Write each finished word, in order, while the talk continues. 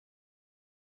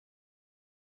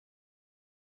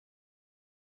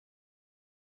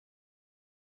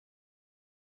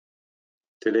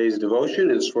Today's devotion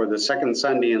is for the second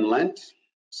Sunday in Lent,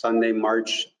 Sunday,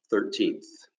 March 13th.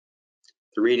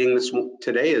 The reading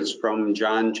today is from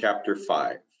John chapter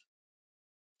 5.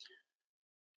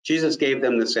 Jesus gave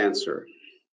them this answer: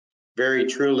 "Very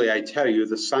truly, I tell you,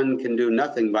 the Son can do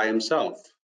nothing by himself.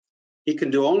 He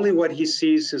can do only what he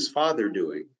sees his Father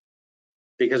doing,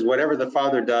 because whatever the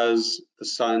Father does, the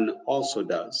Son also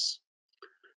does.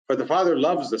 For the Father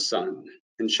loves the Son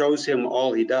and shows him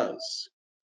all he does.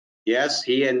 Yes,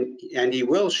 he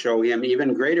will show him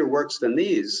even greater works than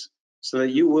these, so that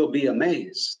you will be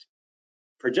amazed.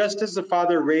 For just as the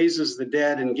Father raises the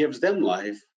dead and gives them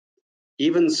life,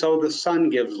 even so the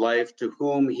Son gives life to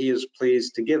whom he is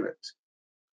pleased to give it.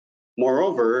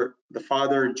 Moreover, the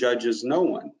Father judges no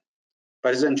one,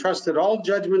 but has entrusted all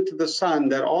judgment to the Son,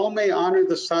 that all may honor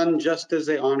the Son just as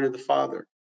they honor the Father.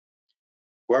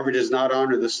 Whoever does not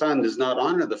honor the Son does not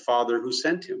honor the Father who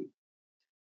sent him.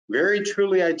 Very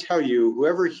truly, I tell you,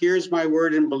 whoever hears my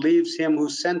word and believes him who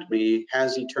sent me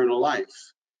has eternal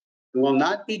life, and will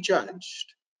not be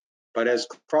judged, but has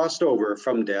crossed over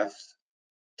from death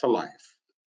to life."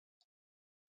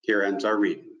 Here ends our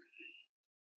reading.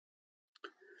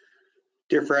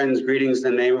 Dear friends, greetings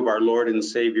in the name of our Lord and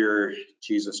Savior,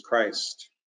 Jesus Christ.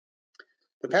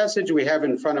 The passage we have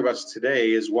in front of us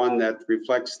today is one that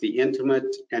reflects the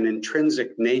intimate and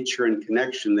intrinsic nature and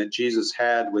connection that Jesus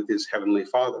had with his Heavenly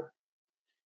Father.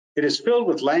 It is filled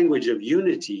with language of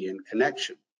unity and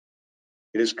connection.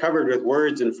 It is covered with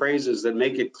words and phrases that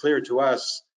make it clear to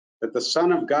us that the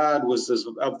Son of God was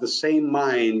of the same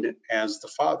mind as the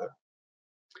Father.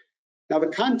 Now, the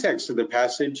context of the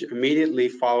passage immediately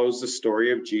follows the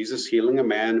story of Jesus healing a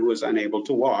man who was unable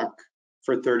to walk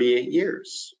for 38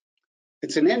 years.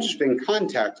 It's an interesting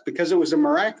context because it was a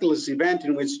miraculous event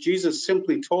in which Jesus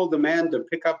simply told the man to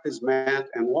pick up his mat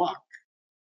and walk.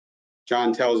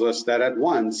 John tells us that at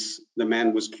once the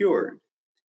man was cured.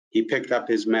 He picked up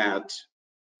his mat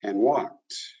and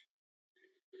walked.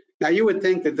 Now, you would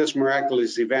think that this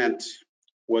miraculous event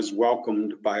was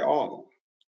welcomed by all.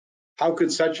 How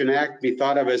could such an act be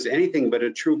thought of as anything but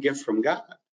a true gift from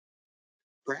God?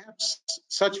 Perhaps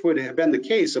such would have been the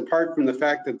case apart from the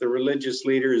fact that the religious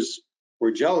leaders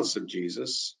were jealous of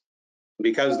Jesus.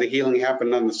 Because the healing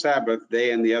happened on the Sabbath, they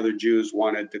and the other Jews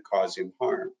wanted to cause him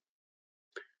harm.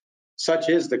 Such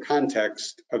is the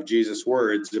context of Jesus'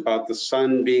 words about the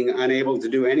Son being unable to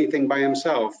do anything by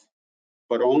himself,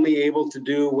 but only able to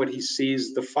do what he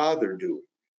sees the Father do.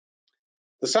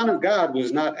 The Son of God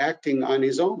was not acting on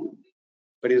his own,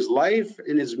 but his life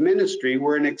and his ministry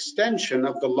were an extension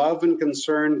of the love and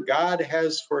concern God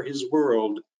has for his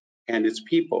world and its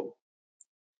people.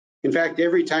 In fact,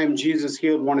 every time Jesus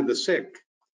healed one of the sick,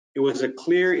 it was a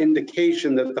clear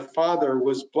indication that the Father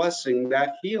was blessing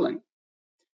that healing.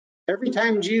 Every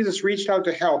time Jesus reached out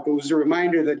to help, it was a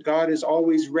reminder that God is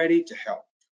always ready to help,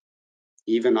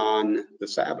 even on the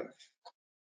Sabbath.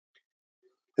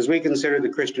 As we consider the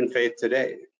Christian faith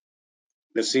today,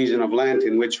 the season of Lent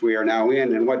in which we are now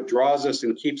in, and what draws us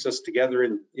and keeps us together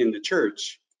in the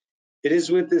church, it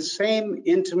is with this same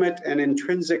intimate and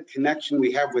intrinsic connection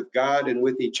we have with God and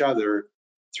with each other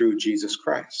through Jesus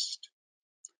Christ.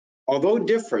 Although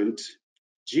different,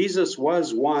 Jesus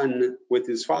was one with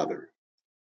his Father.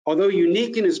 Although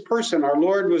unique in his person, our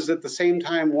Lord was at the same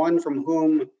time one from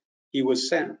whom he was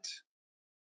sent.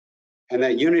 And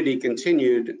that unity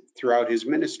continued throughout his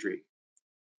ministry.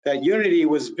 That unity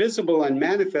was visible and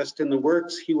manifest in the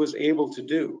works he was able to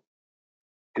do.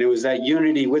 And it was that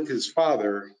unity with his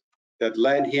Father that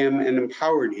led him and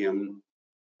empowered him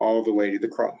all the way to the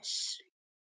cross.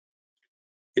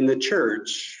 In the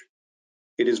church,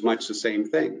 it is much the same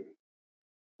thing.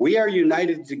 We are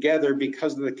united together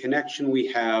because of the connection we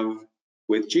have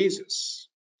with Jesus.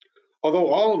 Although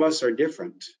all of us are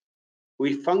different,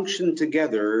 we function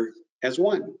together as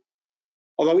one.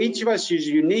 Although each of us is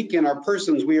unique in our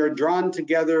persons, we are drawn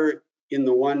together in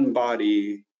the one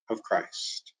body of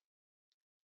Christ.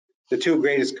 The two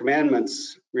greatest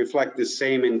commandments reflect the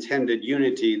same intended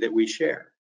unity that we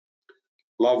share.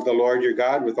 Love the Lord your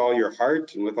God with all your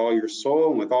heart and with all your soul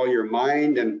and with all your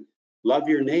mind, and love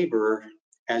your neighbor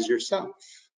as yourself.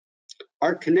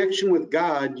 Our connection with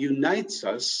God unites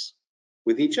us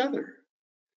with each other.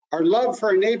 Our love for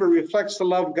our neighbor reflects the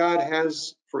love God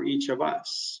has for each of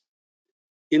us.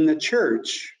 In the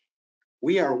church,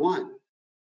 we are one.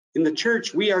 In the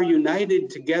church, we are united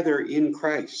together in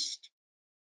Christ.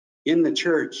 In the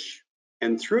church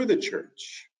and through the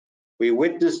church, we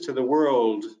witness to the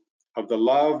world of the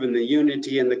love and the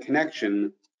unity and the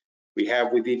connection we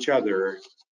have with each other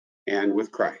and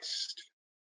with Christ.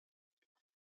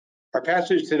 Our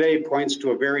passage today points to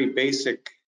a very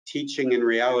basic teaching and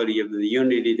reality of the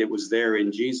unity that was there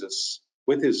in Jesus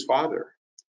with his Father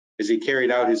as he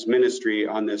carried out his ministry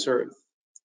on this earth.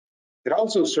 It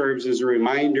also serves as a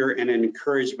reminder and an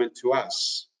encouragement to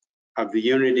us of the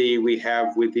unity we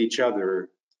have with each other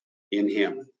in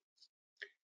him.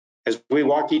 As we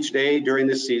walk each day during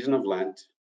this season of Lent,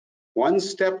 one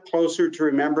step closer to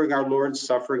remembering our Lord's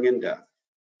suffering and death,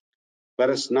 let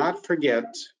us not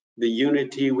forget the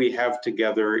unity we have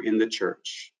together in the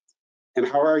church and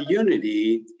how our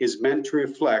unity is meant to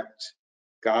reflect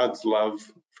God's love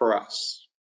for us.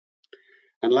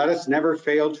 And let us never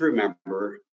fail to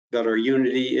remember that our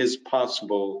unity is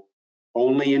possible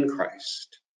only in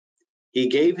Christ. He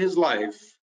gave his life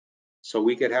so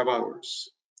we could have ours.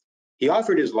 He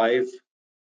offered his life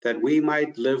that we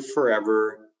might live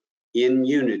forever in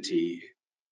unity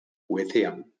with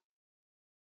him.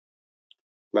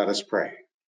 Let us pray.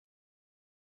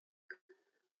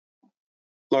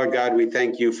 Lord God, we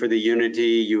thank you for the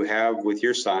unity you have with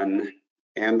your Son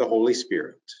and the Holy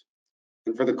Spirit,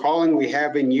 and for the calling we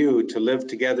have in you to live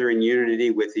together in unity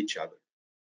with each other.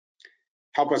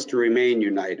 Help us to remain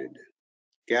united,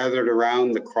 gathered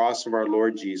around the cross of our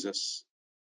Lord Jesus,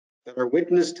 that our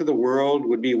witness to the world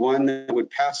would be one that would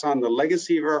pass on the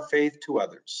legacy of our faith to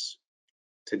others,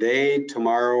 today,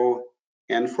 tomorrow,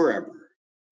 and forever.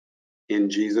 In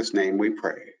Jesus' name we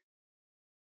pray.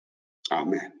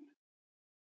 Amen.